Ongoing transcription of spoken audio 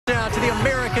to the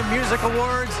American Music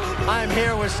Awards. I'm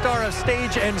here with star of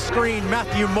stage and screen,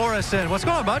 Matthew Morrison. What's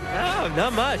going on, bud? Oh,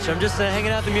 not much. I'm just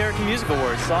hanging out at the American Music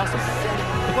Awards. It's awesome.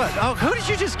 What? Oh, who did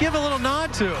you just give a little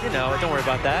nod to? You know, don't worry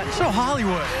about that. So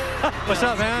Hollywood. What's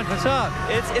up, man? What's up?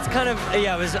 It's kind of,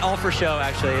 yeah, it was all for show,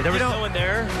 actually. There was no one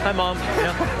there. Hi, Mom.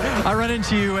 I run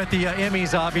into you at the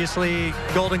Emmys, obviously,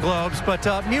 Golden Globes, but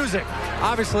music,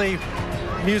 obviously,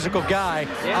 musical guy.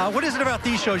 Yeah. What is it about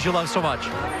these shows you love so much?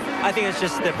 I think it's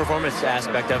just the performance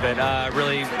aspect of it.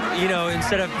 Really, you know,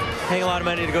 instead of paying a lot of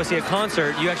money to go see a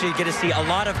concert, you actually get to see a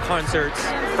lot of concerts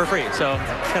for free. So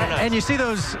it's kind of nice. And you see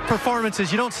those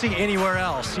performances you don't see anywhere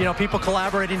else. You know, people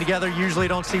collaborating together usually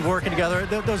don't see working together.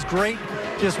 Those great,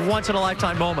 just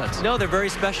once-in-a-lifetime moments. No, they're very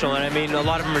special, and I mean, a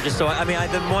lot of them are just so. I mean,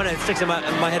 the one that sticks in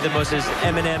my head the most is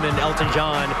Eminem and Elton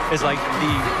John is like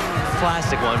the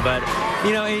classic one, but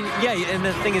you know, yeah, and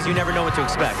the thing is, you never know what to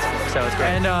expect, so it's great.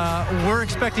 And we're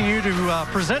expecting you to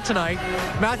present tonight.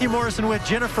 Matthew Morrison with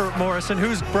Jennifer Morrison.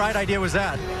 Whose bright idea was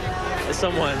that?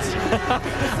 Someone's.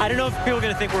 I don't know if people are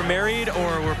going to think we're married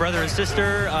or we're brother and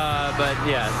sister, but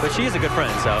yeah, but she is a good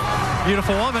friend, so.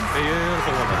 Beautiful woman.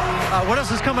 Beautiful woman. What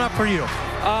else is coming up for you?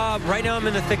 Right now I'm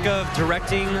in the thick of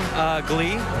directing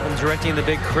Glee. I'm directing the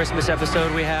big Christmas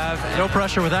episode we have. No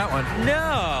pressure with that one.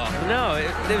 No.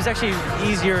 It was actually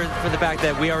easier for the fact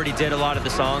that we already did a lot of the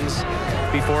songs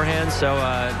beforehand, so,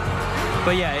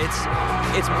 but yeah,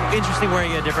 it's interesting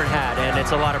wearing a different hat, and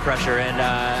it's a lot of pressure, and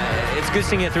it's good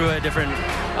seeing it through a different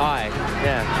eye.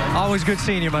 Yeah. Always good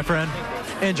seeing you, my friend.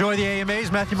 Enjoy the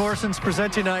AMAs. Matthew Morrison's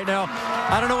presenting tonight. Now,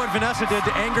 I don't know what Vanessa did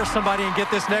to anger somebody and get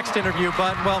this next interview,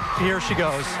 but, well, here she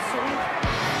goes. All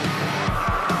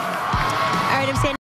right, I'm standing.